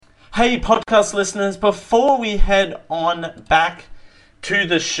Hey podcast listeners, before we head on back to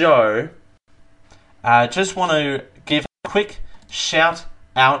the show, I just want to give a quick shout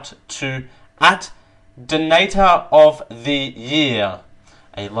out to @Donator of the Year,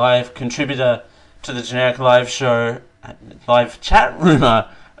 a live contributor to the Generic Live Show, live chat rumor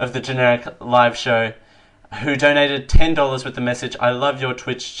of the Generic Live Show, who donated $10 with the message, "I love your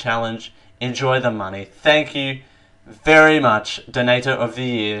Twitch challenge, enjoy the money." Thank you very much, Donator of the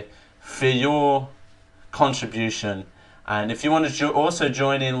Year, for your contribution. And if you want to also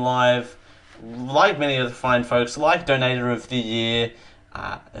join in live, like many of the fine folks, like Donator of the Year,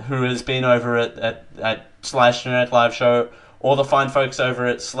 who has been over at / Generic Live Show, all the fine folks over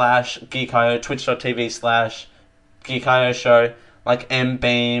at /Geek.io, twitch.tv/Geek.io show, like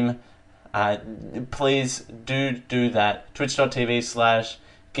MBeam, please do that.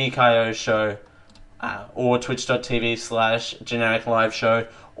 Twitch.tv/Geek.io show, or twitch.tv/Generic Live Show,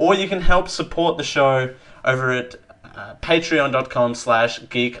 or you can help support the show over at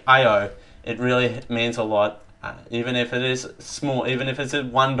patreon.com/Geek.io. It really means a lot, even if it is small, even if it's at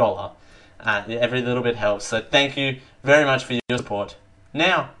 $1. Every little bit helps. So thank you very much for your support.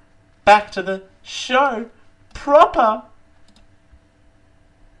 Now, back to the show proper.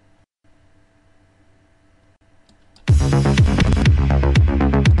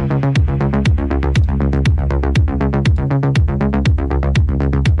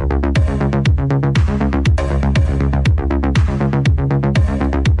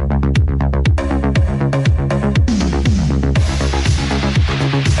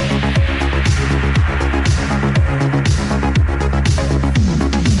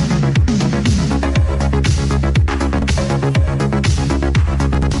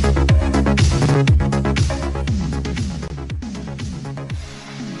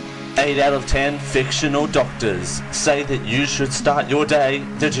 Out of 10 fictional doctors say that you should start your day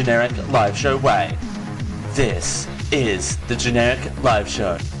the Generic Live Show way. This is the Generic Live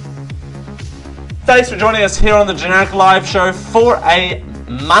Show. Thanks for joining us here on the Generic Live Show for a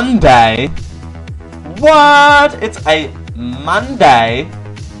Monday. What? It's a Monday.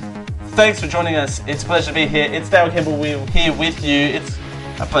 Thanks for joining us. It's a pleasure to be here. It's Dale Campbell. We're here with you. It's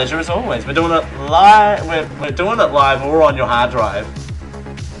a pleasure as always. We're doing it live. We're doing it live or on your hard drive.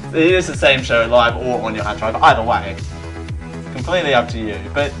 It is the same show, live or on your hard drive. Either way, completely up to you.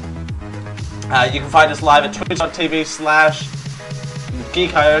 But you can find us live at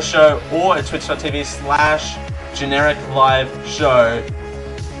twitch.tv/Geek.io show or at twitch.tv/Generic Live Show.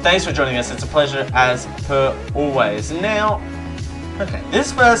 Thanks for joining us. It's a pleasure as per always. Now, okay,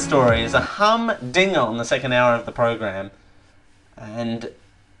 this first story is a humdinger on the second hour of the program, and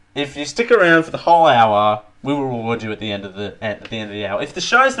if you stick around for the whole hour, we will reward you at the end of the hour. If the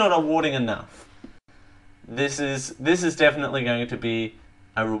show's not rewarding enough, this is definitely going to be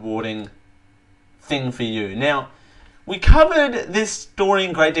a rewarding thing for you. Now, we covered this story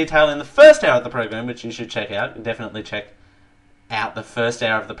in great detail in the first hour of the program, which you should check out. Definitely check out the first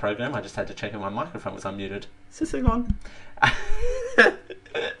hour of the program. I just had to check if my microphone was unmuted. Is this thing on?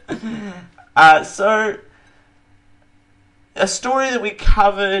 So, a story that we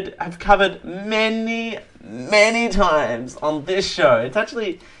have covered many times on this show. It's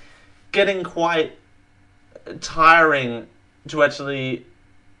actually getting quite tiring to actually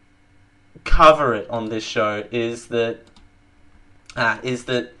cover it on this show. Is that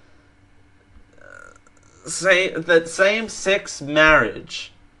same-sex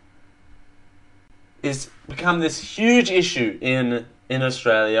marriage is become this huge issue in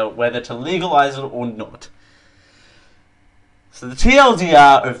Australia, whether to legalise it or not. So the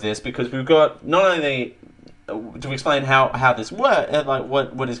TLDR of this, because we've got not only to explain how this works, like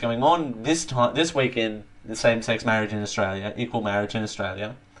what is going on this week in the same-sex marriage in Australia, equal marriage in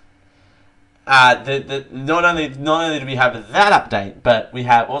Australia. Not only do we have that update, but we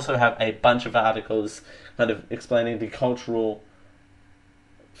also have a bunch of articles kind of explaining the cultural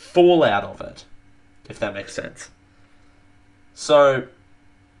fallout of it, if that makes sense. So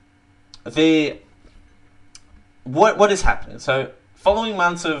what is happening? So, following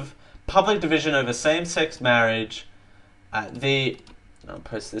months of public division over same-sex marriage, I'll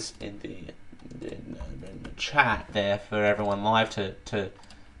post this in the chat there for everyone live to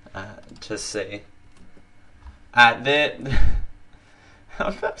see. I'm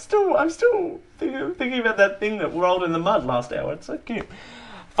still thinking about that thing that rolled in the mud last hour. It's so cute.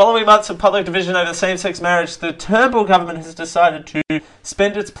 Following months of public division over same-sex marriage, the Turnbull government has decided to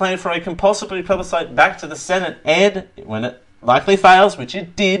spend its plan for a compulsory plebiscite back to the Senate, and when it likely fails, which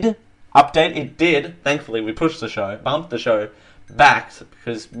it did, thankfully we bumped the show backed,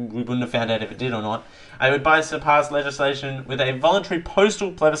 because we wouldn't have found out if it did or not. It would pass legislation with a voluntary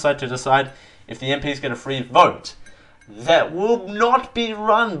postal plebiscite to decide if the MPs get a free vote. That will not be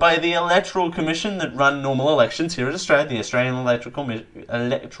run by the Electoral Commission that run normal elections here in Australia, the Australian Electoral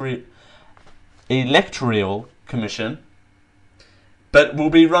Commission, but will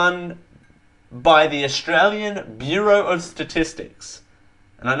be run by the Australian Bureau of Statistics.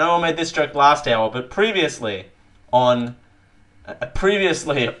 And I know I made this joke last hour, but previously on the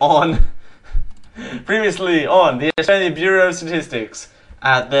Australian Bureau of Statistics,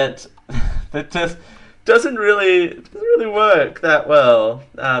 that just doesn't really work that well,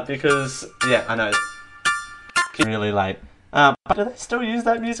 because I know it's really late. But do they still use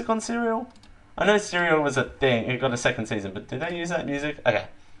that music on Serial? I know Serial was a thing; it got a second season, but do they use that music? Okay,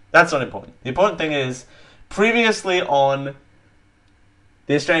 that's not important. The important thing is, previously on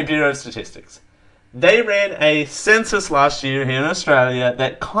the Australian Bureau of Statistics, they ran a census last year here in Australia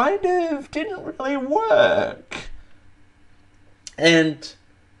that kind of didn't really work. And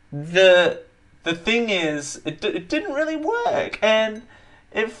the thing is, it didn't really work, and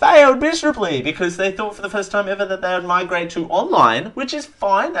it failed miserably because they thought for the first time ever that they would migrate to online, which is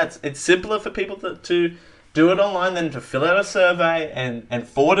fine. It's simpler for people to do it online than to fill out a survey and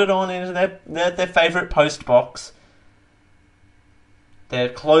forward it on into their favourite post box. Their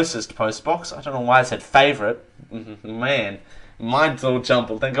closest post box. I don't know why I said favourite. Man, mine's all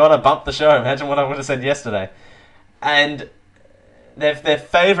jumbled. Thank God I bumped the show. Imagine what I would have said yesterday. And their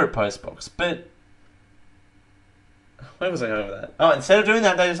favourite post box. But where was I going with that? Oh, instead of doing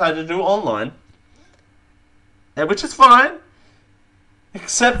that, they decided to do it online. Which is fine.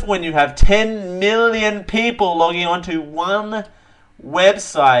 Except when you have 10 million people logging onto one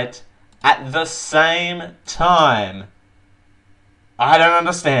website at the same time. I don't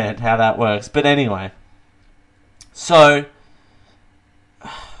understand how that works, but anyway. So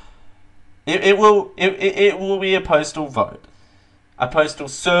it will be a postal vote, a postal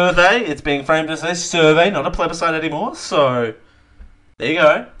survey. It's being framed as a survey, not a plebiscite anymore. So there you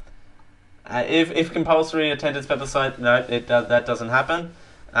go. If compulsory attendance plebiscite, no, that doesn't happen.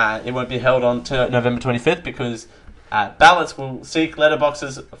 It won't be held on to November 25th because ballots will seek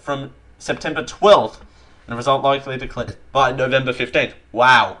letterboxes from September 12th. And a result likely declared by November 15th.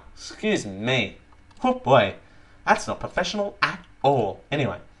 Wow. Excuse me. Oh boy. That's not professional at all.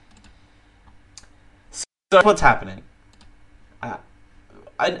 Anyway. So what's happening?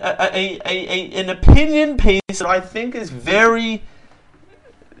 An opinion piece that I think is very,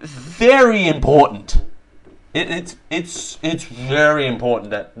 very important. It's very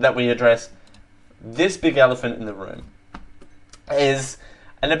important that we address this big elephant in the room. Is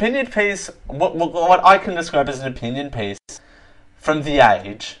an opinion piece, what I can describe as an opinion piece from The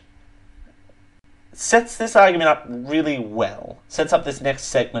Age, sets this argument up really well. Sets up this next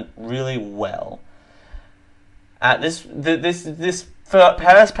segment really well. This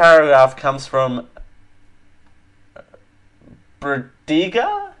first paragraph comes from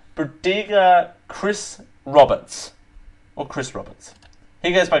Bradiga Chris Roberts. Or Chris Roberts.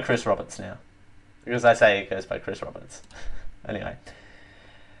 He goes by Chris Roberts now. Because I say he goes by Chris Roberts. Anyway.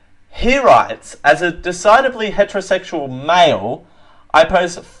 He writes, as a decidedly heterosexual male, I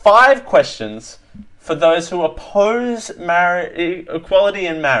pose 5 questions for those who oppose equality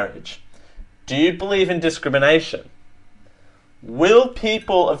in marriage. Do you believe in discrimination? Will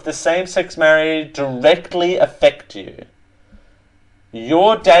people of the same-sex marriage directly affect you?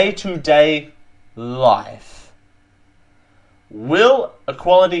 Your day-to-day life? Will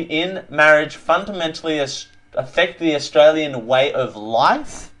equality in marriage fundamentally affect the Australian way of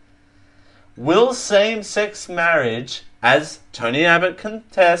life? Will same-sex marriage, as Tony Abbott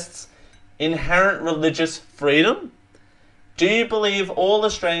contests, inherent religious freedom? Do you believe all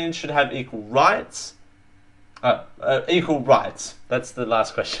Australians should have equal rights? Equal rights. That's the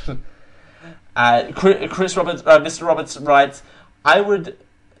last question. Mr. Roberts writes, I would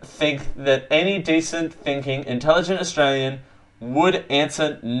think that any decent thinking, intelligent Australian would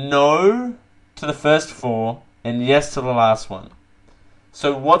answer no to the first 4 and yes to the last one.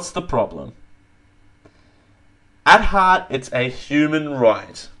 So what's the problem? At heart, it's a human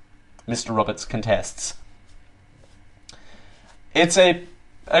right, Mr. Roberts contests. It's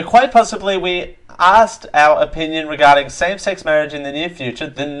quite possibly we asked our opinion regarding same-sex marriage in the near future,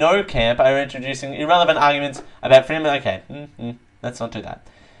 the no camp are introducing irrelevant arguments about freedom. Okay, let's not do that.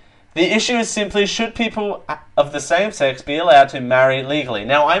 The issue is simply, should people of the same sex be allowed to marry legally?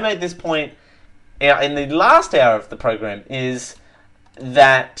 Now, I made this point in the last hour of the program, is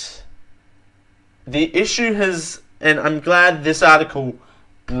that the issue and I'm glad this article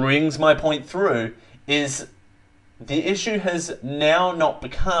brings my point through, is the issue has now not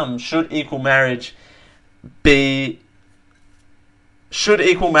become should equal marriage be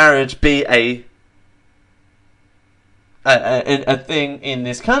a thing in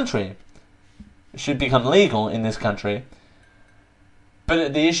this country, should become legal in this country.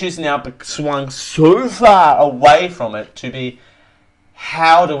 But the issue's now swung so far away from it to be,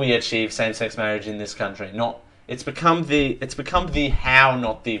 how do we achieve same-sex marriage in this country? It's become the how,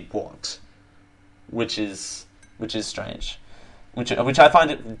 not the what, which is strange, which I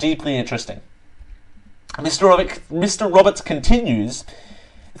find it deeply interesting. Mr. Roberts continues,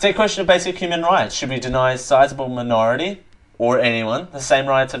 it's a question of basic human rights. Should we deny a sizable minority, or anyone, the same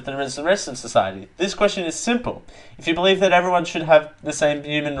rights of the rest of society? This question is simple. If you believe that everyone should have the same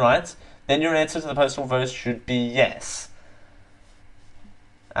human rights, then your answer to the postal vote should be yes.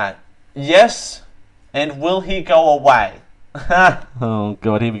 Yes, and will he go away? Oh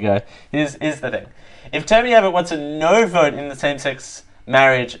God, here we go. Here's the thing. If Tony Abbott wants a no vote in the same-sex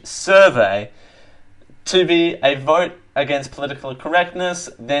marriage survey to be a vote against political correctness,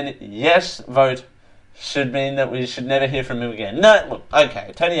 then yes vote should mean that we should never hear from him again. No, look,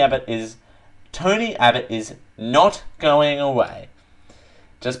 okay, Tony Abbott is not going away.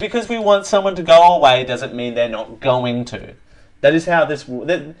 Just because we want someone to go away doesn't mean they're not going to. That is how this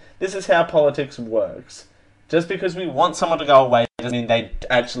is how politics works. Just because we want someone to go away doesn't mean they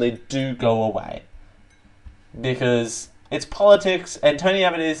actually do go away. Because it's politics, and Tony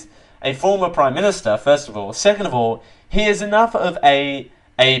Abbott is a former Prime Minister, first of all. Second of all, he is enough of a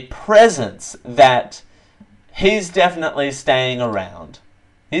presence that he's definitely staying around.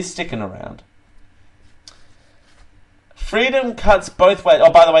 He's sticking around. Freedom cuts both ways.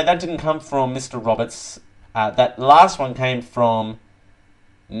 Oh, by the way, that didn't come from Mr. Roberts. That last one came from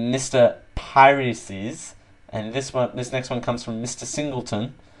Mr. Piracies. And this next one comes from Mr.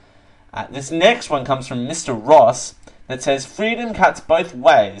 Singleton. This next one comes from Mr. Ross that says, freedom cuts both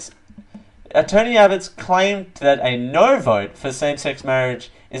ways. Tony Abbott's claim that a no vote for same-sex marriage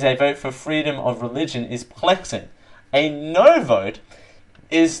is a vote for freedom of religion is perplexing. A no vote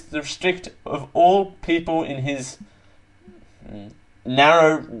is the strict of all people in his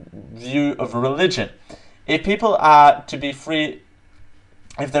narrow view of religion. If people are to be free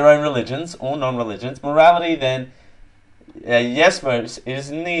of their own religions or non-religions, morality, then a yes vote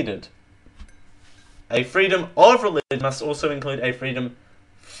is needed. A freedom of religion must also include a freedom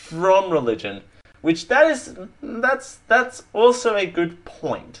from religion, which that's also a good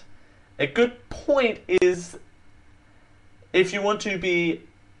point. A good point is, if you want to be,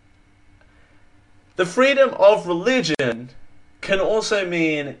 the freedom of religion can also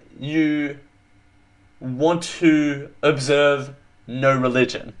mean you want to observe no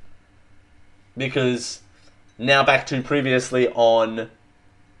religion. Because now back to previously on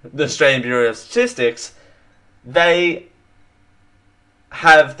the Australian Bureau of Statistics, they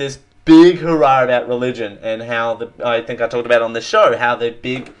have this big hurrah about religion, and how I think I talked about on the show, how the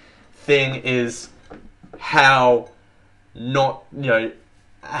big thing is how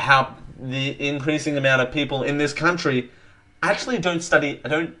how the increasing amount of people in this country actually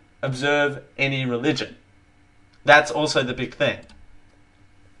don't observe any religion. That's also the big thing.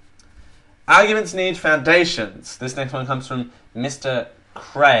 Arguments need foundations. This next one comes from Mr.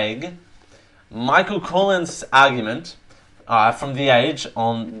 Craig. Michael Collins' argument from The Age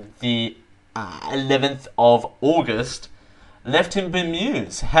on the 11th of August left him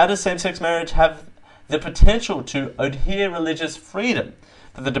bemused. How does same-sex marriage have the potential to adhere religious freedom?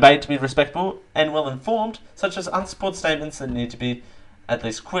 For the debate to be respectable and well-informed, such as unsupported statements that need to be at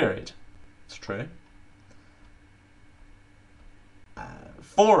least queried. It's true.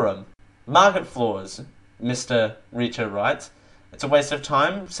 Forum. Market flaws, Mr. Richo writes. It's a waste of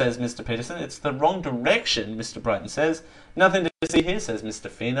time, says Mr. Peterson. It's the wrong direction, Mr. Brighton says. Nothing to see here, says Mr.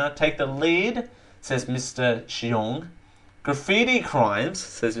 Fina. Take the lead, says Mr. Chiong. Graffiti crimes,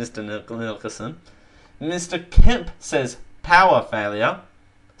 says Mr. Nicholson. Mr. Kemp says power failure.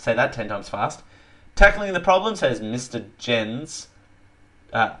 Say that 10 times fast. Tackling the problem, says Mr. Jens.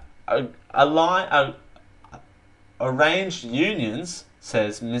 Arranged unions,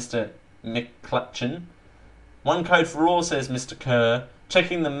 says Mr. McClutchin. One code for all, says Mr. Kerr.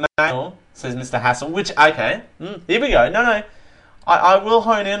 Checking the mail, says Mr. Hassel. Which, okay, here we go. No, I will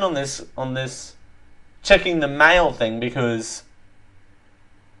hone in on this checking the mail thing, because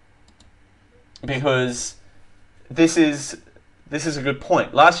this is a good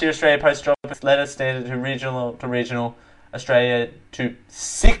point. Last year, Australia Post dropped its letter standard to regional Australia to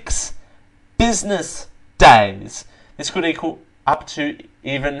 6 business days. This could equal up to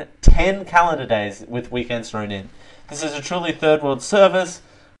even 10 calendar days with weekends thrown in. This is a truly third world service,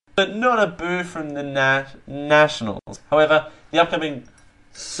 but not a boo from the Nationals. However, the upcoming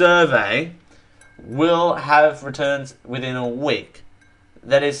survey will have returns within a week.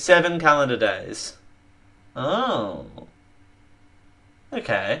 That is 7 calendar days. Oh.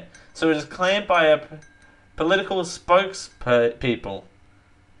 Okay. So it is claimed by a political spokespeople.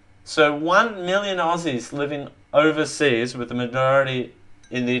 So 1 million Aussies living overseas, with the majority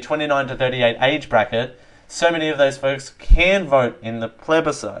in the 29 to 38 age bracket, so many of those folks can vote in the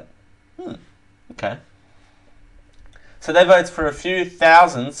plebiscite. Okay. So they vote for a few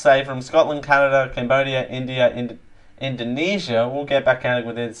thousand, say from Scotland, Canada, Cambodia, India, Indonesia. Will get back counted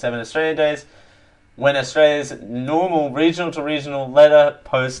within 7 Australian days, when Australia's normal regional to regional letter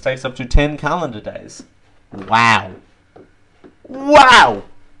post takes up to 10 calendar days. Wow. Wow.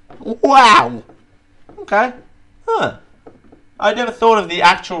 Wow. Okay. Huh. I never thought of the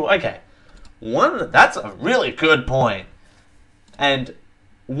actual... Okay. That's a really good point. And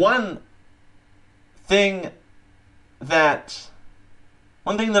one thing that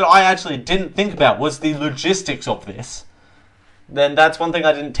I actually didn't think about was the logistics of this. Then that's one thing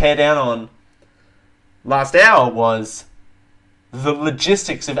I didn't tear down on last hour, was the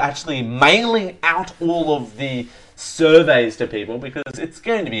logistics of actually mailing out all of the surveys to people, because it's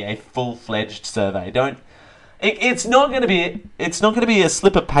going to be a full-fledged survey. It's not going to be a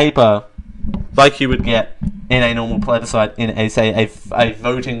slip of paper like you would get in a normal plebiscite in a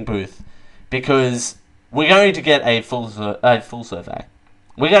voting booth, because we're going to get a full survey.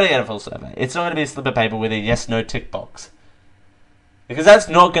 We're going to get a full survey. It's not going to be a slip of paper with a yes/no tick box, because that's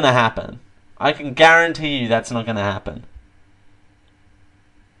not going to happen. I can guarantee you that's not going to happen.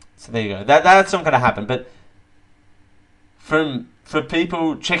 So there you go. That's not going to happen. But for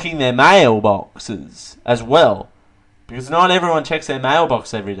people checking their mailboxes as well, because not everyone checks their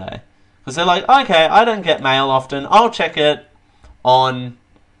mailbox every day. Because they're like, okay, I don't get mail often. I'll check it on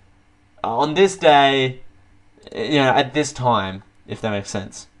this day, at this time, if that makes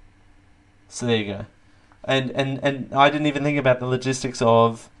sense. So there you go. And I didn't even think about the logistics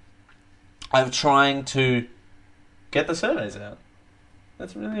of trying to get the surveys out.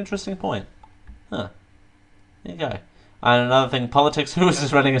 That's a really interesting point. Huh. There you go. And another thing, politics. Who is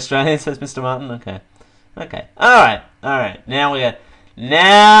this running Australia? Says Mr. Martin. Okay. All right.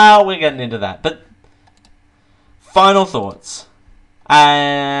 Now we're getting into that. But final thoughts.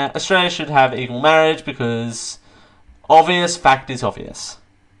 Australia should have equal marriage, because obvious fact is obvious.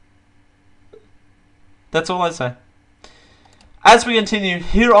 That's all I say. As we continue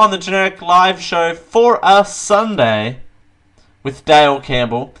here on the Generic Live Show for a Sunday with Dale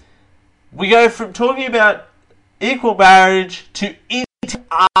Campbell, we go from talking about equal marriage to eating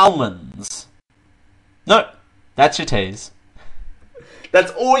almonds. No, that's your tease.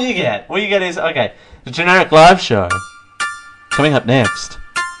 That's all you get. All you get is, okay, the Generic Live Show. Coming up next,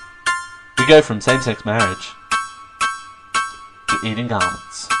 we go from same-sex marriage to eating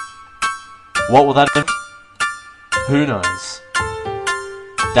almonds. What will that do? Who knows?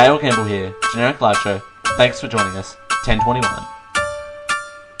 Dale Campbell here, Generic Live Show. Thanks for joining us. 10:21.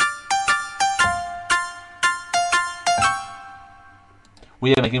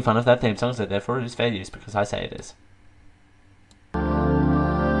 We are making fun of that theme song, so therefore it is fair use because I say it is.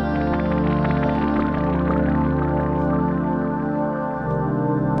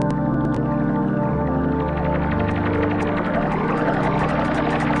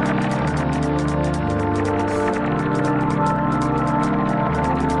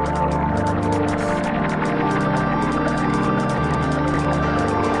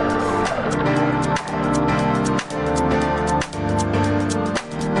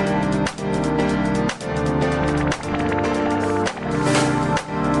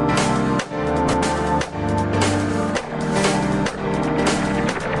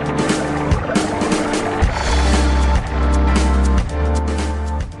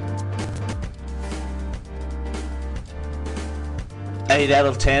 8 out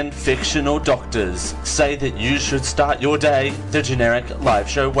of 10 fictional doctors say that you should start your day the Generic Live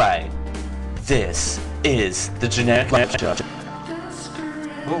Show way. This is the Generic Live Show.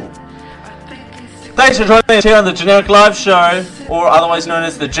 Ooh. Thanks for joining us here on the Generic Live Show, or otherwise known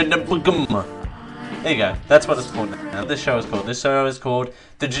as the Generic. There you go. That's what it's called now. This show is called. This show is called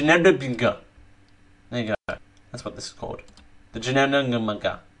the Generic. There you go. That's what this is called. The Generic.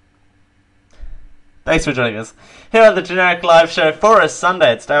 Thanks for joining us here on the Generic Live Show for a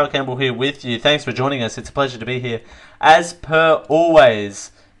Sunday. It's Dale Campbell here with you. Thanks for joining us. It's a pleasure to be here. As per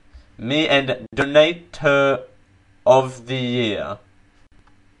always, me and Donator of the Year.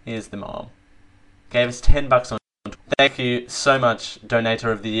 Here's the mom. Gave us $10 on. Thank you so much,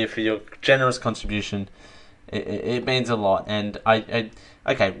 Donator of the Year, for your generous contribution. It means a lot. And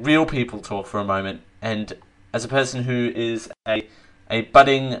okay, real people talk for a moment. And as a person who is a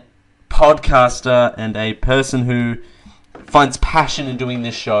budding podcaster and a person who finds passion in doing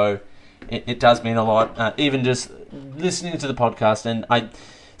this show, it does mean a lot. Even just listening to the podcast, and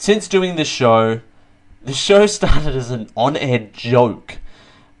since doing this show, the show started as an on-air joke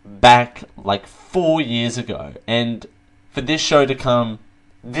back like 4 years ago, and for this show to come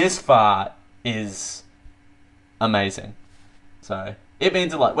this far is amazing. So it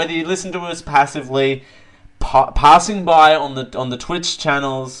means a lot. Whether you listen to us passively, passing by on the Twitch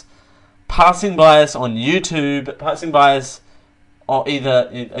channels, passing by us on YouTube, passing by us, or either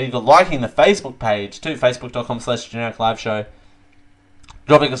liking the Facebook page too, facebook.com/generic live show,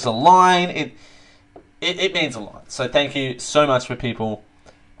 dropping us a line, it means a lot. So thank you so much for people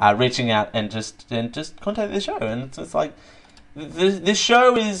reaching out and just contact the show. And it's like this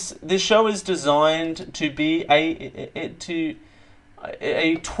show is designed to be a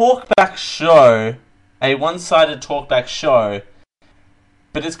talkback show, a one-sided talkback show,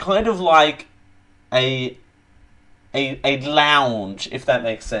 but it's kind of like a lounge, if that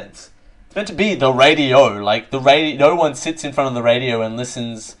makes sense. It's meant to be the radio, like the radio. No one sits in front of the radio and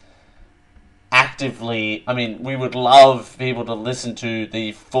listens actively. I mean, we would love people to listen to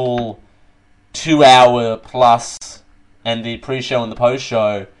the full 2 hour plus and the pre-show and the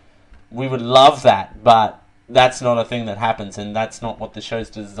post-show. We would love that, but that's not a thing that happens, and that's not what the show's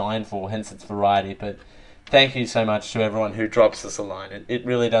designed for, hence its variety. But thank you so much to everyone who drops us a line. It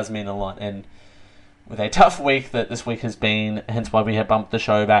really does mean a lot, and with a tough week that this week has been, hence why we have bumped the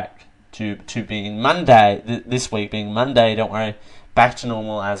show back to being Monday, this week being Monday, don't worry, back to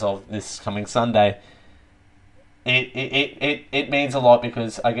normal as of this coming Sunday. It means a lot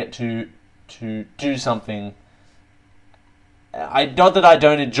because I get to do something. Not that I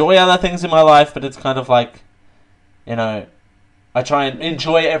don't enjoy other things in my life, but it's kind of like, I try and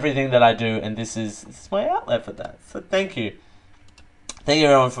enjoy everything that I do, and this is my outlet for that. So thank you. Thank you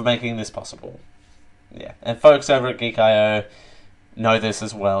everyone for making this possible. Yeah, and folks over at Geek.io know this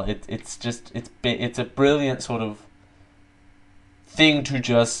as well. It's a brilliant sort of thing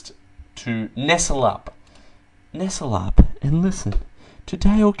to nestle up and listen to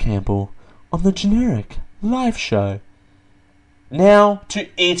Dale Campbell on the Generic Live Show. Now to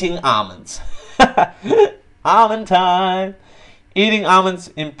eating almonds. Almond time. Eating almonds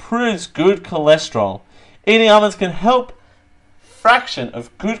improves good cholesterol. Eating almonds can help fraction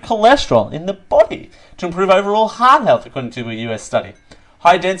of good cholesterol in the body to improve overall heart health, according to a US study.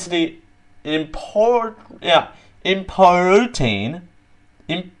 High density in protein,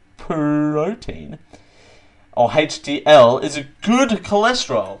 or HDL, is a good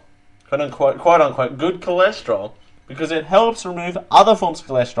cholesterol, quote unquote good cholesterol, because it helps remove other forms of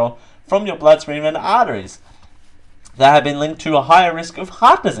cholesterol from your bloodstream and arteries that have been linked to a higher risk of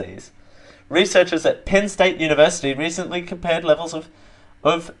heart disease. Researchers at Penn State University recently compared levels of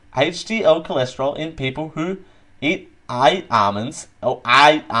HDL cholesterol in people who eat almonds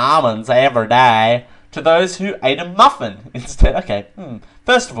every day to those who ate a muffin instead. Okay,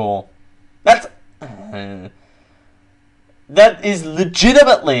 first of all, that is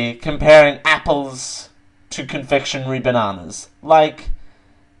legitimately comparing apples to confectionery bananas. Like,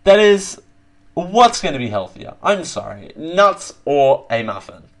 that is what's going to be healthier. I'm sorry, nuts or a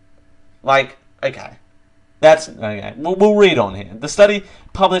muffin. Like, okay. That's okay. We'll read on here. The study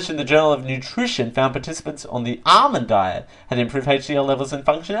published in the Journal of Nutrition found participants on the almond diet had improved HDL levels and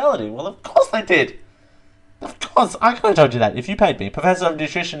functionality. Well, of course they did. Of course, I could have told you that if you paid me. Professor of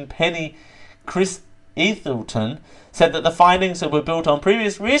Nutrition Penny Chris Ethelton said that the findings were built on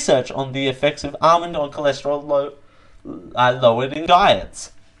previous research on the effects of almond on cholesterol lowered in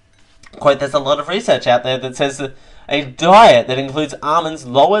diets. Quote, there's a lot of research out there that says that a diet that includes almonds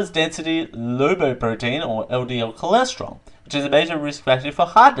lowers density lipoprotein, or LDL cholesterol, which is a major risk factor for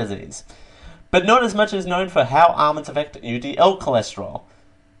heart disease. But not as much is known for how almonds affect UDL cholesterol,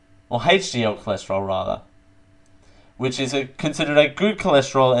 or HDL cholesterol rather, which is considered a good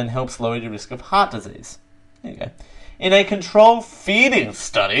cholesterol and helps lower your risk of heart disease. There you go. In a controlled feeding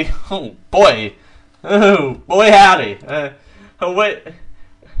study, oh boy howdy,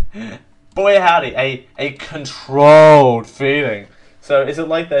 boy howdy, a controlled feeding. So is it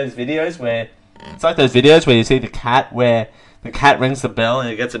like those videos where you see the cat where the cat rings the bell and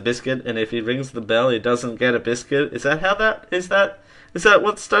he gets a biscuit, and if he rings the bell he doesn't get a biscuit? Is that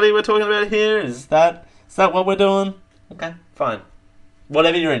what study we're talking about here? Is that what we're doing? Okay, fine.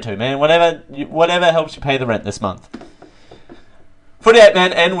 Whatever you're into, man. Whatever helps you pay the rent this month. 48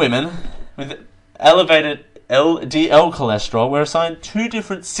 men and women with elevated LDL cholesterol were assigned 2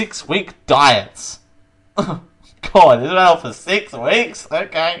 different 6-week diets. God, this went on for 6 weeks?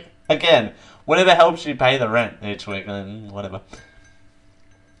 Okay. Again, whatever helps you pay the rent each week, and whatever.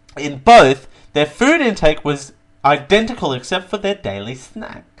 In both, their food intake was identical except for their daily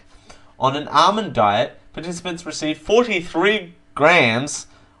snack. On an almond diet, participants received 43 grams,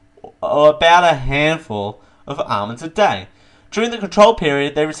 or about a handful, of almonds a day. During the control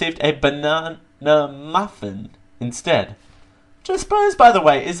period, they received a banana muffin instead. Which I suppose, by the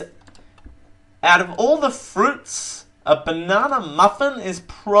way, is, out of all the fruits, a banana muffin is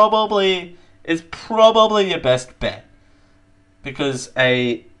probably your best bet. Because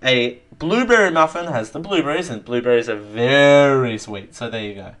a blueberry muffin has the blueberries, and blueberries are very sweet. So there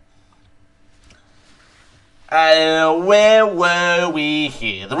you go. Where were we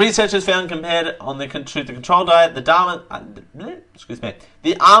here? The researchers found compared to the control diet, the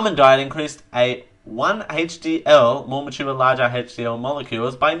almond diet increased a 1 HDL, more mature, larger HDL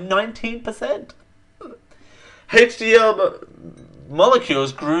molecules by 19%. HDL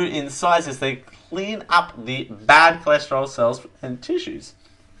molecules grew in size as they clean up the bad cholesterol cells and tissues.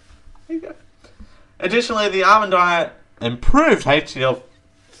 There you go. Additionally, the almond diet improved HDL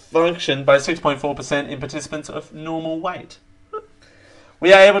function by 6.4% in participants of normal weight.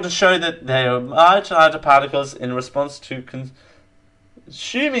 We are able to show that there are much larger particles in response to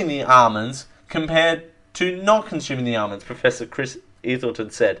consuming the almonds compared to not consuming the almonds, Professor Chris Ethelton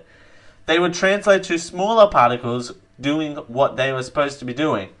said. They would translate to smaller particles doing what they were supposed to be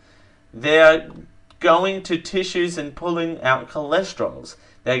doing. They're going to tissues and pulling out cholesterols.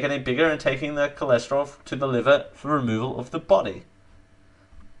 They're getting bigger and taking the cholesterol to the liver for removal of the body.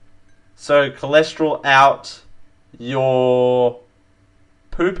 So cholesterol out your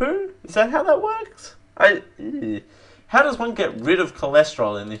poo-poo? Is that how that works? How does one get rid of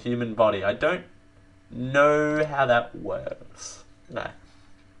cholesterol in the human body? I don't know how that works. No.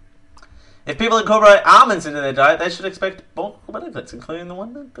 If people incorporate almonds into their diet, they should expect multiple benefits, including the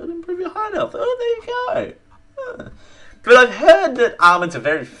one that could improve your heart health. Oh, there you go. But I've heard that almonds are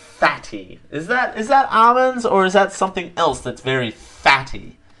very fatty. Is that almonds, or is that something else that's very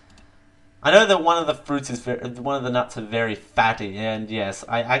fatty? I know that one of the nuts are very fatty, and yes,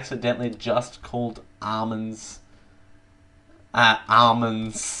 I accidentally just called almonds a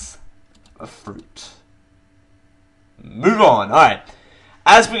fruit. Move on. All right.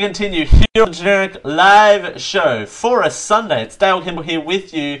 As we continue here on the Generic Live Show for a Sunday, it's Dale Campbell here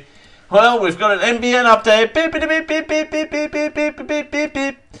with you. Well, we've got an NBN update. Beep, beep, beep, beep, beep, beep, beep, beep, beep, beep, beep,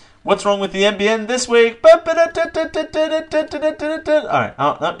 beep. What's wrong with the NBN this week? Alright,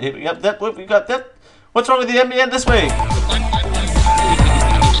 here we got that. We got that. What's wrong with the NBN this week?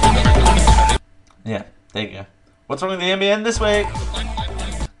 Yeah, there you go. What's wrong with the NBN this week?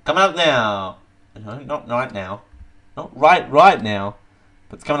 Coming up now. No, not right now. Not right now.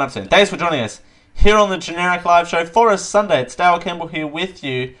 But it's coming up soon. Thanks for joining us here on the Generic Live Show for a Sunday. It's Dale Campbell here with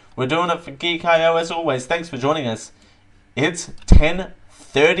you. We're doing it for Geek.io as always. Thanks for joining us. It's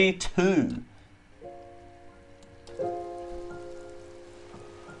 10:32.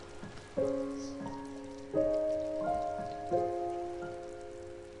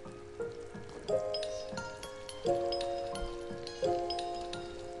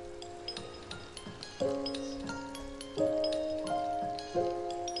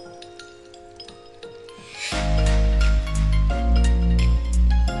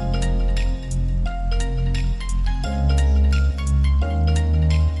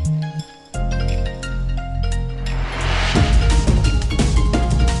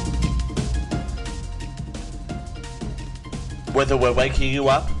 Whether we're waking you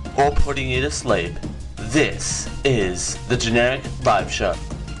up or putting you to sleep, this is the Generic Live Show.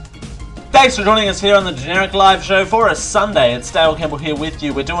 Thanks for joining us here on the Generic Live Show for a Sunday. It's Dale Campbell here with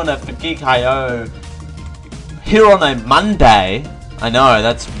you. We're doing it for Geek.io here on a Monday. I know,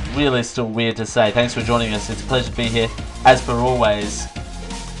 that's really still weird to say. Thanks for joining us. It's a pleasure to be here, as per always.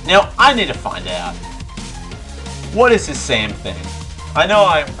 Now, I need to find out, what is this Sam thing? I know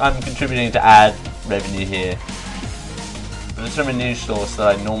I'm contributing to ad revenue here, but it's from a news source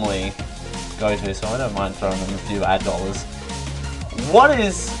that I normally go to, so I don't mind throwing them a few ad dollars. What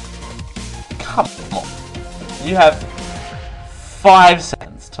is... Come on. You have 5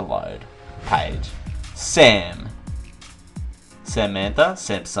 seconds to load page. Sam. Samantha,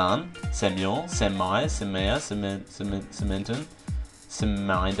 Samson, Samuel, Sammai, Samaya, Cementon, Saminder,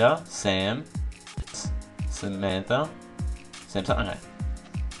 Sam, Samantha, Samson, okay.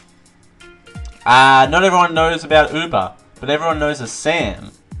 Not everyone knows about Uber, but everyone knows a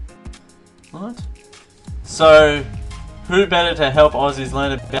Sam. What? So, who better to help Aussies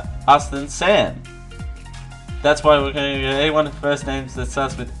learn about us than Sam? That's why we're going to get anyone with first names that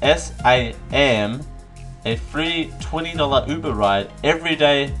starts with S-A-M a free $20 Uber ride every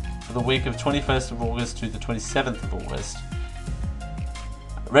day for the week of 21st of August to the 27th of August.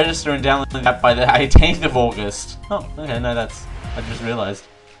 Register and download the app by the 18th of August. Oh, okay, no, that's... I just realised.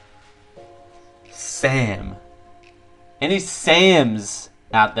 Sam. Any Sams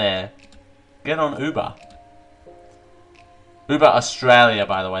out there? Get on Uber. Uber Australia,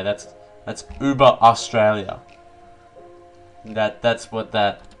 by the way. That's Uber Australia. That's what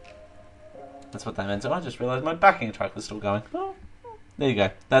that meant. So I just realised my backing track was still going. Oh, there you go.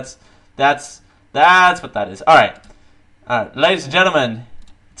 That's what that is. Alright, ladies and gentlemen,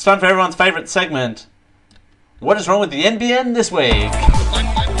 it's time for everyone's favourite segment. What is wrong with the NBN this week?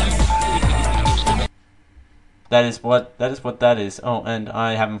 That is what that is. Oh, and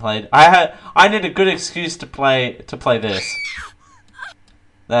I haven't played. I need a good excuse to play this.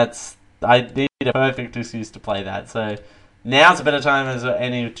 I need a perfect excuse to play that. So now's a better time as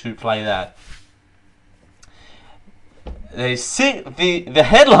any to play that. The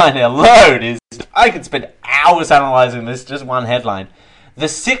headline alone is, I could spend hours analysing this, just one headline. The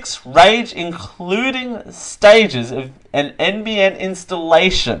 6 rage including stages of an NBN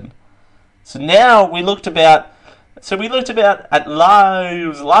installation. So now we looked about at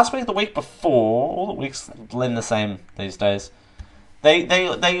last week, the week before, all the weeks blend the same these days.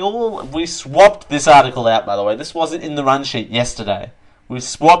 We swapped this article out, by the way. This wasn't in the run sheet yesterday. We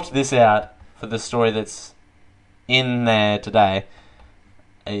swapped this out for the story that's in there today,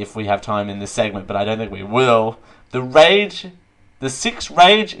 if we have time in this segment, but I don't think we will. The 6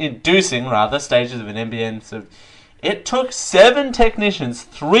 rage-inducing, stages of an NBN. So it took 7 technicians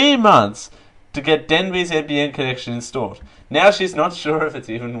 3 months to get Denby's NBN connection installed. Now she's not sure if it's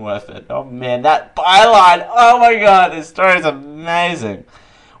even worth it. Oh man, that byline! Oh my god, this story is amazing.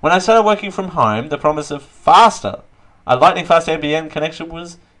 When I started working from home, the promise of a lightning fast NBN connection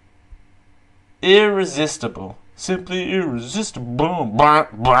was irresistible. Simply irresistible.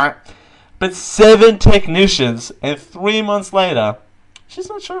 But 7 technicians, and 3 months later, she's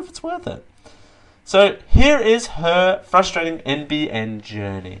not sure if it's worth it. So here is her frustrating NBN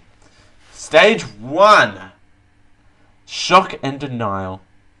journey. Stage 1. Shock and denial.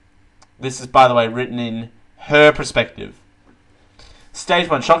 This is, by the way, written in her perspective. Stage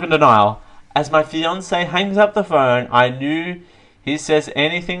 1. Shock and denial. As my fiancé hangs up the phone, I knew he says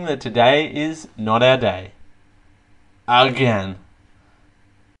anything that today is not our day. Again.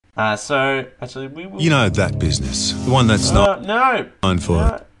 So, actually, we will... You know that business. The one that's not known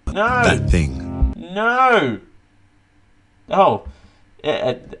for that thing. No! Oh,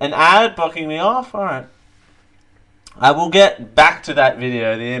 an ad blocking me off? Alright. I will get back to that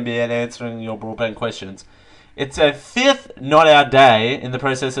video, the NBN answering your broadband questions. It's a 5th not our day in the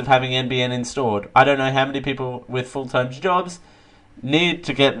process of having NBN installed. I don't know how many people with full-time jobs need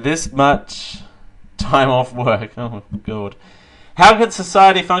to get this much time off work. Oh, God. How can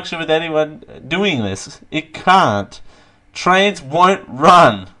society function with anyone doing this? It can't. Trains won't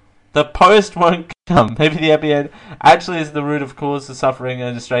run. The post won't come. Maybe the NBN actually is the root of cause of suffering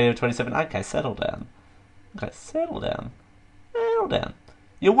in Australia 27. Okay, settle down. Settle down.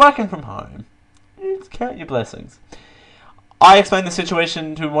 You're working from home. You just count your blessings. I explained the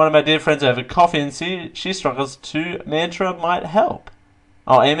situation to one of my dear friends over coffee, and she struggles to mantra might help.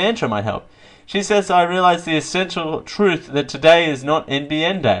 Oh, a mantra might help. She says, I realize the essential truth that today is not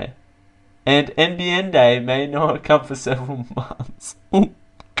NBN Day. And NBN Day may not come for several months.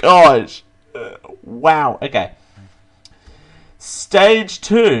 Gosh. Wow. Okay. Stage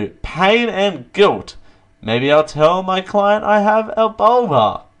 2. Pain and guilt. Maybe I'll tell my client I have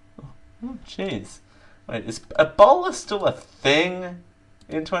Ebola. Oh, jeez. Wait, is Ebola still a thing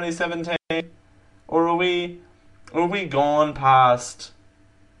in 2017? Or are we gone past...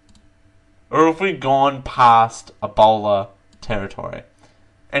 Or have we gone past Ebola territory?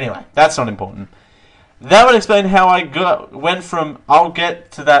 Anyway, that's not important. That would explain how I went from I'll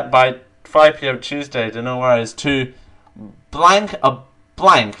get to that by 5 p.m. Tuesday to no worries to blank a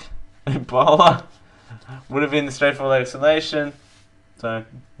blank. Ebola would have been the straightforward explanation. So,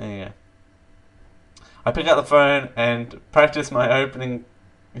 there you go. I pick up the phone and practice my opening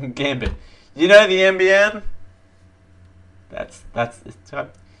gambit. You know the NBN?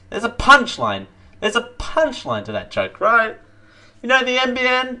 There's a punchline. There's a punchline to that joke, right? You know the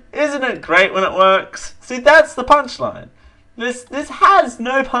NBN? Isn't it great when it works? See, that's the punchline. This has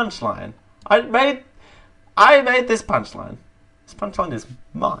no punchline. I made this punchline. This punchline is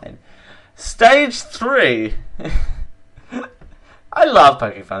mine. Stage 3. I love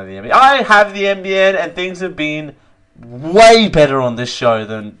poking fun of the NBN. I have the NBN, and things have been way better on this show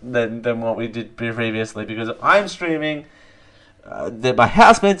than what we did previously, because I'm streaming that my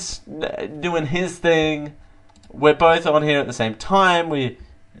housemate's doing his thing. We're both on here at the same time.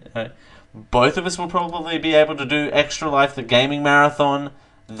 Both of us will probably be able to do Extra Life, the gaming marathon.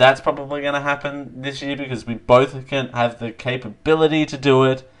 That's probably going to happen this year because we both can have the capability to do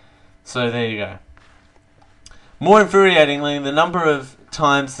it. So there you go. More infuriatingly, the number of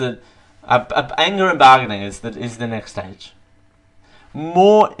times that anger and bargaining is the next stage.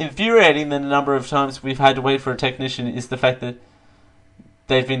 More infuriating than the number of times we've had to wait for a technician is the fact that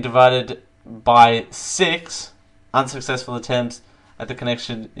they've been divided by 6 unsuccessful attempts at the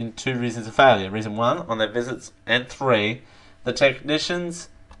connection in 2 reasons of failure. Reason 1, on their visits, and 3, the technicians,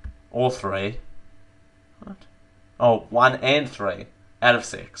 or 3. What? Oh, 1 and 3 out of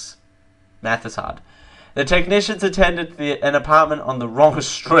 6. Math is hard. The technicians attended an apartment on the wrong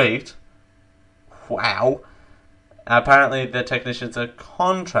street. Wow. Apparently the technicians are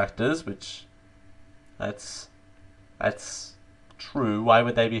contractors, which that's true. Why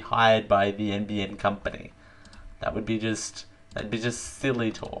would they be hired by the NBN company? That'd be just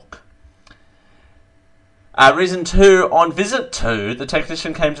silly talk. Reason 2, on visit 2, the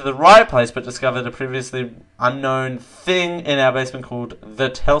technician came to the right place but discovered a previously unknown thing in our basement called the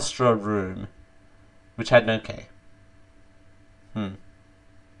Telstra room, which had no key.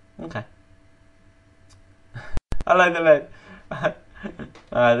 Okay. I like that.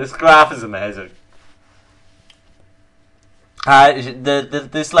 This graph is amazing.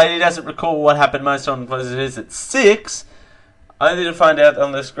 This lady doesn't recall what happened most on visit 6, only to find out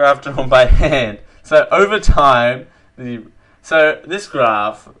on this graph drawn by hand. So over time, this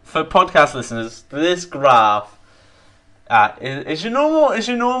graph, for podcast listeners, this graph is your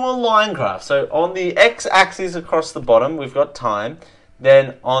normal line graph. So on the x-axis across the bottom, we've got time.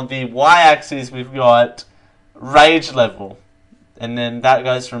 Then on the y-axis, we've got rage level. And then that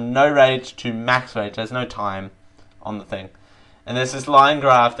goes from no rage to max rage. There's no time on the thing. And there's this line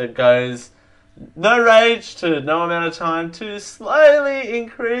graph that goes no rage to no amount of time to slowly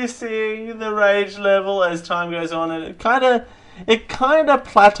increasing the rage level as time goes on. And it kind of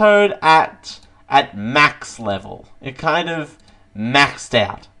plateaued at max level. It kind of maxed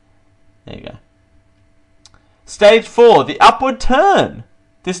out. There you go. Stage 4, the upward turn.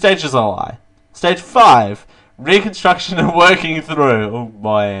 This stage is a lie. Stage 5, reconstruction and working through. Oh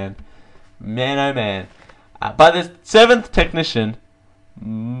boy, man, oh man. By the 7th technician,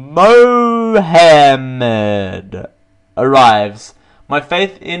 Mohammed arrives. My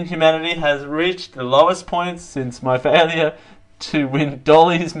faith in humanity has reached the lowest points since my failure to win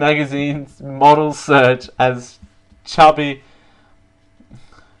Dolly's magazine's model search as chubby,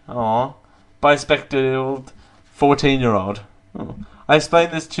 bespectacled 14-year-old. I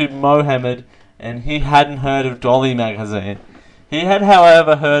explained this to Mohammed, and he hadn't heard of Dolly magazine. He had,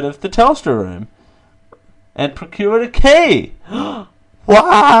 however, heard of the Telstra room and procured a key.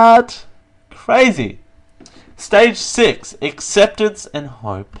 What? Crazy. Stage 6, acceptance and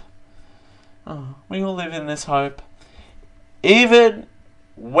hope. Oh, we all live in this hope. Even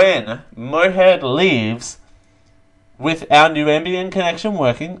when Mohammed leaves with our new NBN connection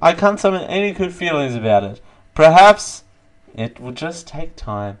working, I can't summon any good feelings about it. Perhaps it will just take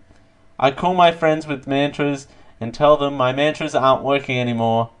time. I call my friends with mantras and tell them my mantras aren't working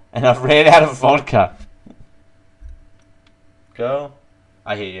anymore and I've ran out of vodka. Girl,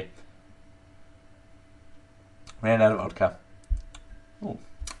 I hear you. Ran out of vodka. Ooh,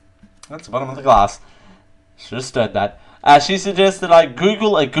 that's the bottom of the glass. Should have stirred that. She suggested I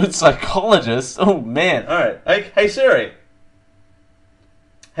Google a good psychologist. Oh man, alright. Hey Siri.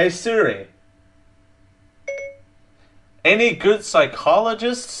 Hey Siri. Any good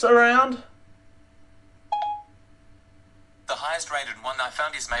psychologists around? The highest rated one I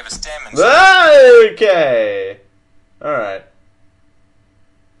found is Mavis Damon. Okay. Alright.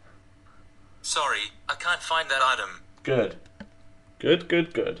 Sorry, I can't find that item. Good.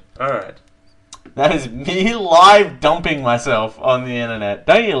 Good. Alright. That is me live dumping myself on the internet.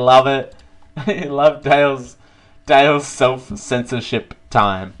 Don't you love it? You love Dale's self-censorship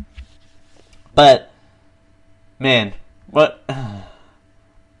time. But, man, what... I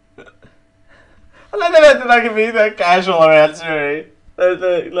like the fact that I can be that casual around Siri.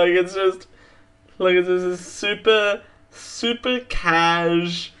 It's just a super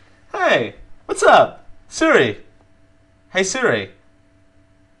cash. Hey, what's up? Siri. Hey Siri.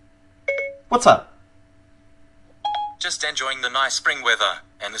 What's up? Just enjoying the nice spring weather,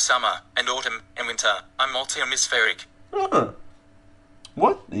 and the summer, and autumn, and winter. I'm multi-hemispheric.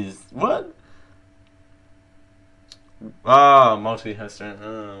 What? Oh, multi-hemispheric.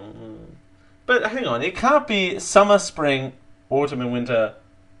 But hang on, it can't be summer, spring, autumn, and winter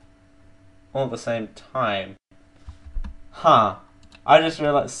all at the same time. Huh. I just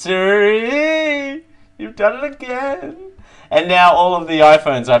realized, Siri, you've done it again. And now all of the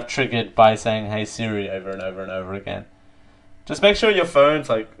iPhones I've triggered by saying, hey Siri, over and over and over again. Just make sure your phone's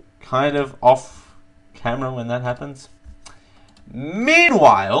like kind of off camera when that happens.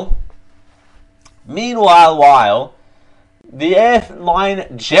 Meanwhile, the airline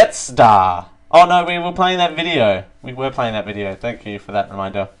Jetstar. Oh no, we were playing that video. Thank you for that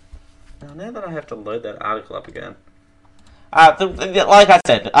reminder. Now that I have to load that article up again. Like I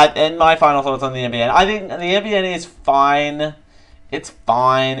said, and my final thoughts on the NBN. I think the NBN is fine. It's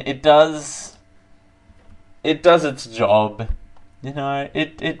fine. It does its job. You know,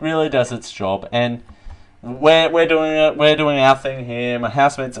 it really does its job, and we're doing it. We're doing our thing here. My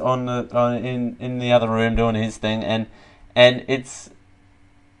housemate's in the other room doing his thing, and it's,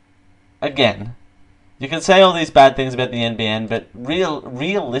 again, you can say all these bad things about the NBN, but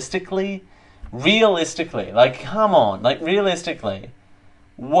realistically, like, come on, like, realistically,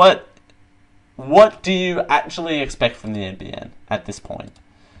 what do you actually expect from the NBN at this point?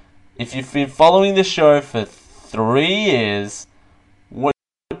 If you've been following the show for 3 years, what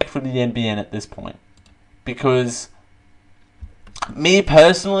do you expect from the NBN at this point? Because, me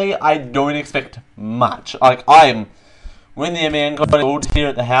personally, I don't expect much. Like, when the NBN got called here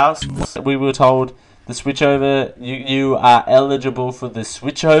at the house, we were told the switchover, you are eligible for the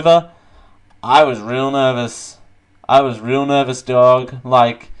switchover. I was real nervous. Dog.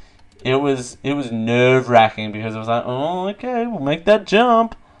 Like, it was nerve-wracking because I was like, oh, okay, we'll make that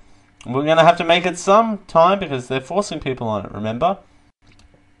jump. We're going to have to make it sometime because they're forcing people on it, remember?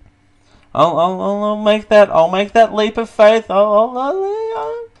 I'll make that leap of faith.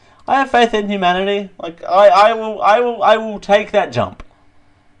 I have faith in humanity. Like, I will take that jump.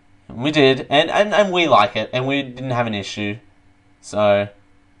 And we did, and we like it, and we didn't have an issue. So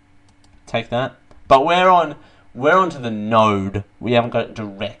take that. But we're on to the node. We haven't got it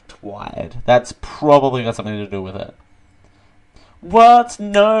direct wired. That's probably got something to do with it. What's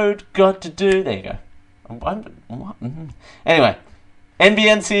node got to do? There you go. What? Anyway,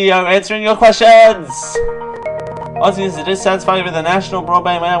 NBN CEO answering your questions. Aussies are dissatisfied with the national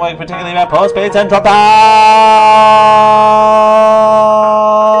broadband network, particularly about postpaid and dropouts.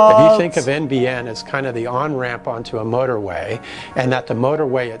 If you think of NBN as kind of the on-ramp onto a motorway, and that the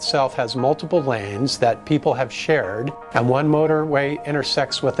motorway itself has multiple lanes that people have shared, and one motorway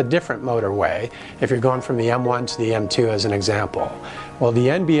intersects with a different motorway, if you're going from the M1 to the M2 as an example. Well, the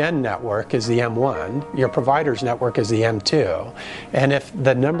NBN network is the M1, your provider's network is the M2, and if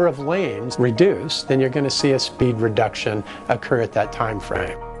the number of lanes reduce, then you're going to see a speed reduction occur at that time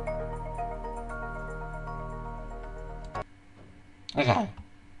frame. Okay.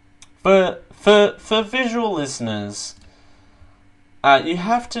 For visual listeners, you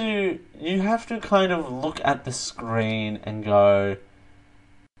have to kind of look at the screen and go,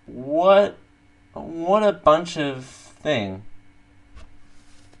 what a bunch of thing.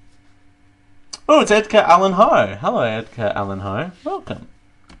 Oh, it's Edgar Allan Ho. Hello, Edgar Allan Ho. Welcome.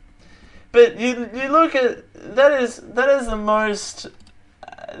 But you look at that is the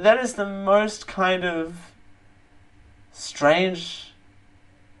most kind of strange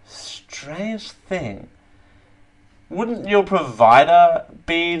thing. Wouldn't your provider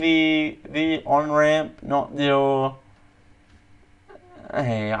be the on ramp, not your?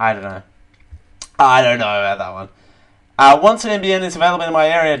 Hey, I don't know about that one. Once an NBN is available in my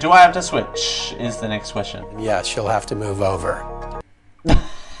area, do I have to switch? Is the next question. Yes, you'll have to move over.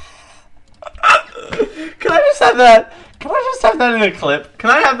 Can I just have that? Can I just have that in a clip?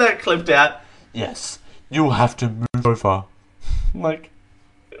 Can I have that clipped out? Yes, you'll have to move over. Like,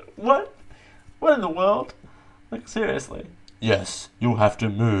 what? What in the world? Like, seriously? Yes, you'll have to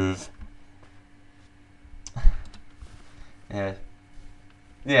move. Yeah.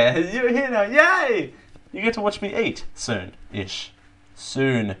 Yeah, you're here now. Yay! You get to watch me eat soon-ish.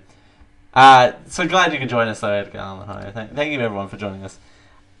 Soon. So glad you could join us, though, Edgar Allan Ho. Thank you, everyone, for joining us.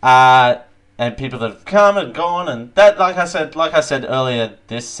 And people that have come and gone, and that, like I said earlier,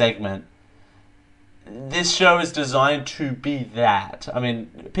 this segment, this show is designed to be that. I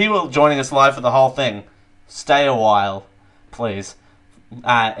mean, people joining us live for the whole thing, stay a while, please,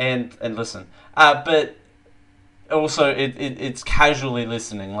 and listen. But also, it's casually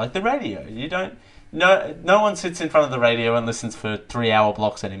listening, like the radio. You don't. No one sits in front of the radio and listens for 3-hour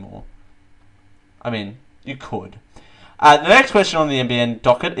blocks anymore. I mean, you could. The next question on the NBN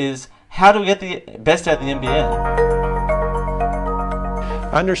docket is, how do we get the best out of the NBN?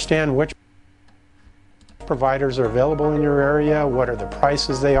 Understand which providers are available in your area, what are the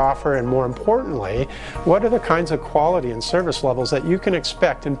prices they offer, and more importantly, what are the kinds of quality and service levels that you can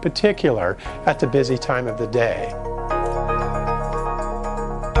expect, in particular, at the busy time of the day.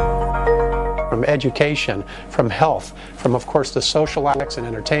 from education, from health, from, of course, the social aspects and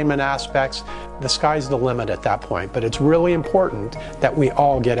entertainment aspects. The sky's the limit at that point, but it's really important that we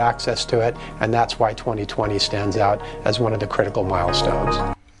all get access to it, and that's why 2020 stands out as one of the critical milestones.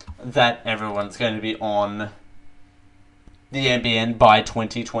 That everyone's going to be on the NBN by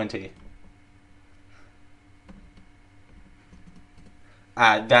 2020.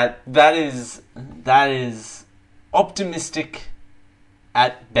 That is optimistic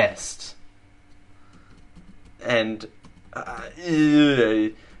at best. And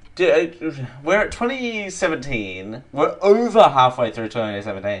we're at 2017. We're over halfway through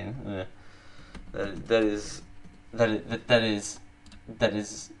 2017. That is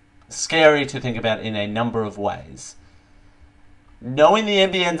scary to think about in a number of ways. Knowing the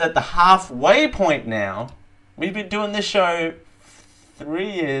NBN's at the halfway point now, we've been doing this show 3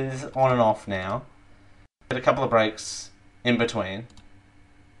 years on and off now. Had a couple of breaks in between,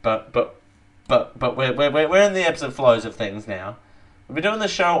 but we're in the ebbs and flows of things now. We've been doing the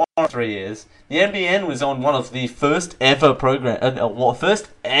show on 3 years. The NBN was on one of the first ever first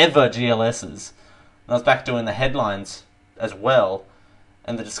ever GLSs. And I was back doing the headlines as well,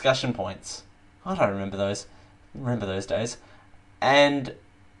 and the discussion points. I don't remember those. Remember those days. And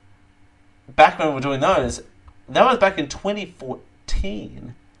back when we were doing those, that was back in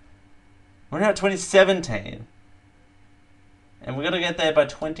 2014. We're now at 2017. And we're going to get there by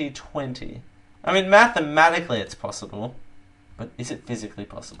 2020. I mean, mathematically it's possible. But is it physically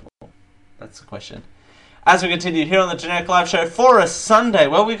possible? That's the question. As we continue here on the Generic Live Show for a Sunday,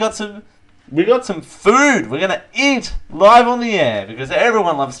 well, we got some food. We're going to eat live on the air because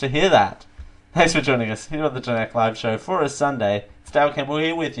everyone loves to hear that. Thanks for joining us here on the Generic Live Show for a Sunday. It's Dale Campbell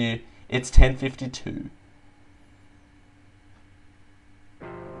here with you. It's 10:52.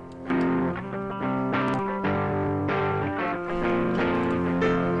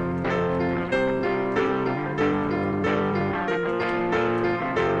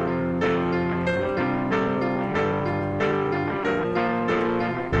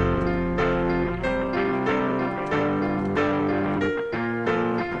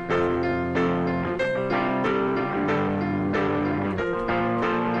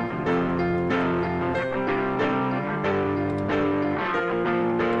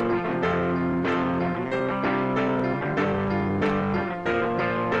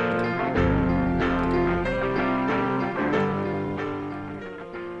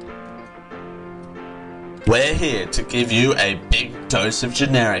 We're here to give you a big dose of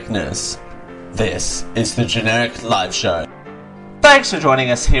genericness. This is the Generic Live Show. Thanks for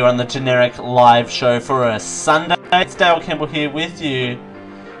joining us here on the Generic Live Show for a Sunday. It's Dale Campbell here with you.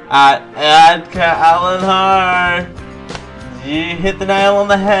 Edgar Allan Ho. You hit the nail on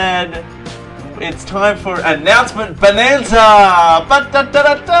the head. It's time for announcement bonanza. I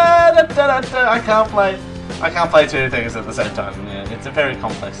can't play two things at the same time. Yeah, it's a very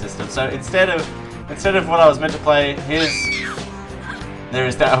complex system. So instead of what I was meant to play, there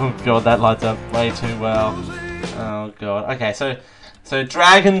is that. Oh god, that lights up way too well. Oh god. Okay, so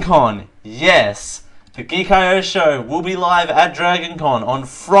Dragon Con, yes, the Geek.io show will be live at Dragon Con on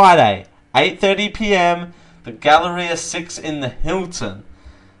Friday, 8:30 p.m. The Galleria 6 in the Hilton.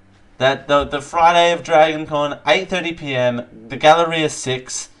 That the Friday of Dragon Con, 8:30 p.m. The Galleria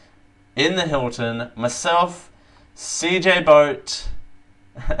 6 in the Hilton. Myself, CJ Boat.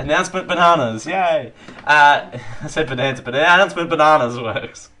 Announcement bananas, yay! I said bonanza, but announcement bananas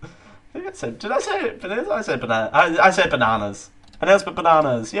works. Did I say bonanza? I said banana. I said bananas. Announcement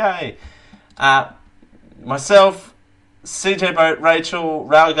bananas, yay! Myself, CJ Boat, Rachel,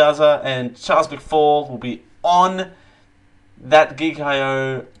 Raul Gaza, and Charles McFall will be on that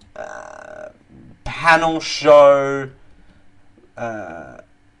Geek.io panel show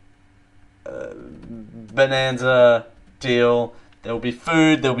bonanza deal. There will be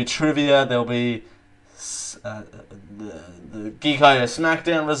food, there will be trivia, there will be the Geek.io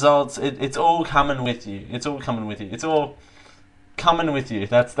SmackDown results. It's all coming with you. It's all coming with you. It's all coming with you.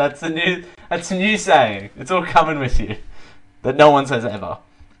 That's a new saying. It's all coming with you. That no one says ever.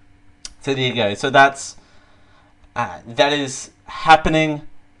 So there you go. So that is happening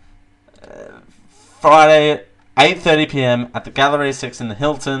Friday, 8:30 p.m. at the Gallery 6 in the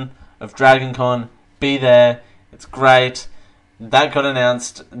Hilton of Dragon Con. Be there. It's great. That got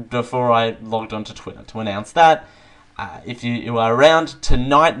announced before I logged onto Twitter to announce that. If you are around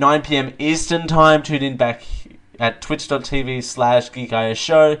tonight, 9 p.m. Eastern Time, tune in back at twitch.tv/Geek.io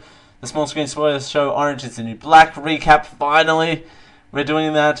show. The Small Screen Spoilers Show, Orange is the New Black recap, finally. We're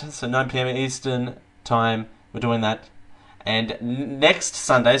doing that, so 9 p.m. Eastern Time, we're doing that. And next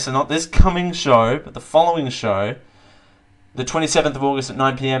Sunday, so not this coming show, but the following show, the 27th of August at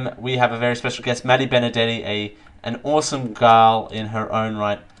 9 p.m, we have a very special guest, Maddie Benedetti, an awesome girl in her own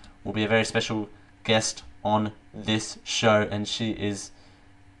right, will be a very special guest on this show, and she is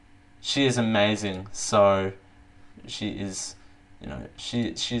amazing. So she is,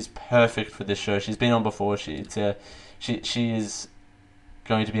 she's perfect for this show. She's been on before. She is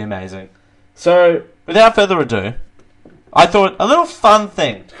going to be amazing. So without further ado, I thought a little fun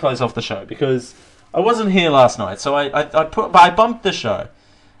thing to close off the show, because I wasn't here last night, so I bumped the show,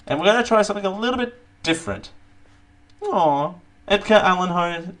 and we're going to try something a little bit different. Aww, Edgar Allan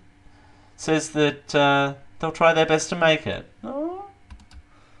Poe says that they'll try their best to make it. Aww.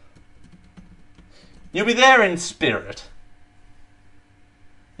 You'll be there in spirit.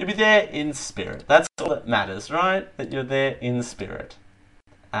 You'll be there in spirit. That's all that matters, right? That you're there in spirit.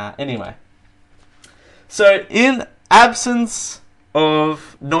 Anyway. So, in absence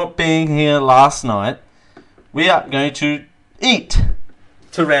of not being here last night, we are going to eat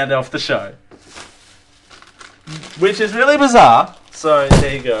to round off the show. Which is really bizarre. So,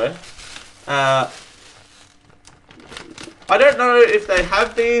 there you go. I don't know if they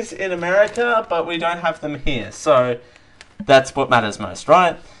have these in America, but we don't have them here. So, that's what matters most,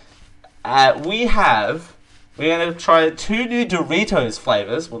 right? We're going to try 2 new Doritos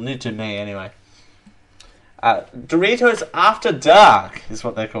flavors. Well, new to me anyway. Doritos After Dark is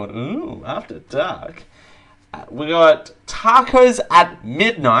what they're called. Ooh, After Dark. We got Tacos at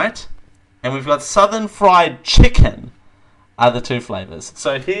Midnight, and we've got Southern Fried Chicken are the 2 flavors.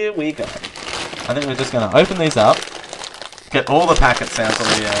 So here we go. I think we're just going to open these up. Get all the packet sounds on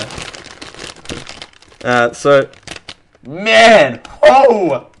the man,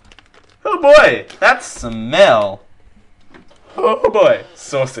 oh boy, that smell. Oh boy,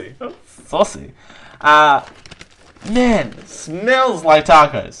 saucy. Man, it smells like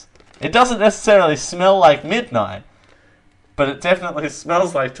tacos. It doesn't necessarily smell like midnight, but it definitely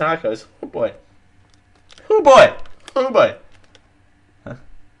smells like tacos. Oh boy.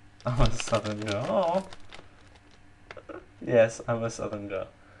 I'm a Southern girl. Oh. Yes, I'm a Southern girl.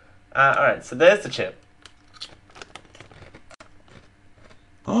 Alright, so there's the chip.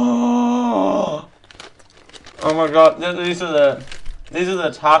 Oh my god, these are the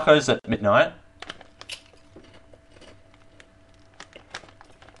tacos at midnight.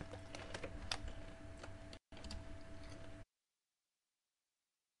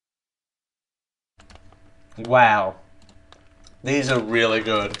 Wow. These are really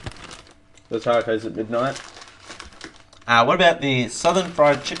good. The tacos at midnight. What about the Southern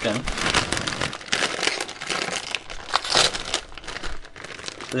Fried Chicken?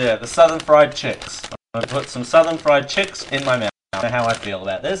 Yeah, the Southern Fried Chicks. I'm going to put some Southern Fried Chicks in my mouth. I don't know how I feel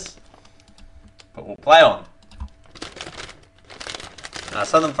about this, but we'll play on.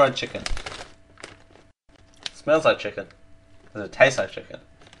 Southern Fried Chicken. Smells like chicken. Does it taste like chicken?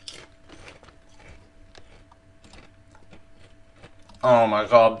 Oh my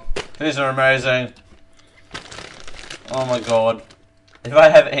god. These are amazing. Oh my god. If I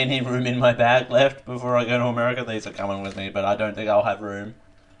have any room in my bag left before I go to America, these are coming with me, but I don't think I'll have room.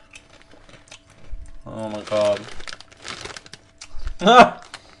 Oh my god.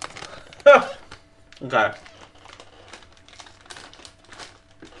 Okay.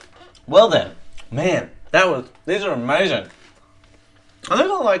 Well then. Man, these are amazing. I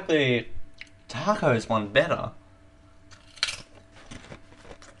think I like the tacos one better.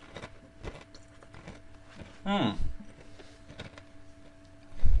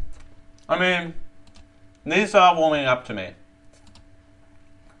 I mean, these are warming up to me.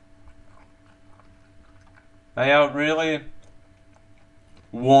 They are really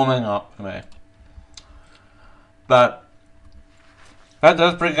warming up to me. But that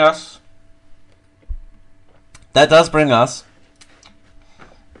does bring us,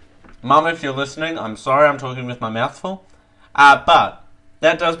 Mum, if you're listening, I'm sorry I'm talking with my mouth full. But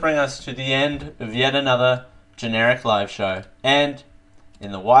that does bring us to the end of yet another generic live show. And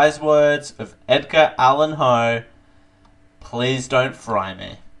in the wise words of Edgar Allan Poe, please don't fry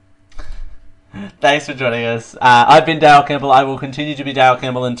me. Thanks for joining us. I've been Dale Campbell. I will continue to be Dale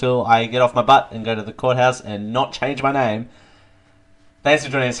Campbell until I get off my butt and go to the courthouse and not change my name. Thanks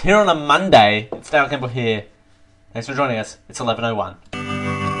for joining us here on a Monday. It's Dale Campbell here. Thanks for joining us. It's 11:01.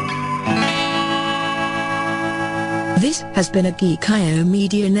 This has been a Geek.io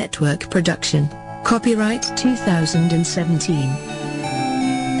Media Network production. Copyright 2017.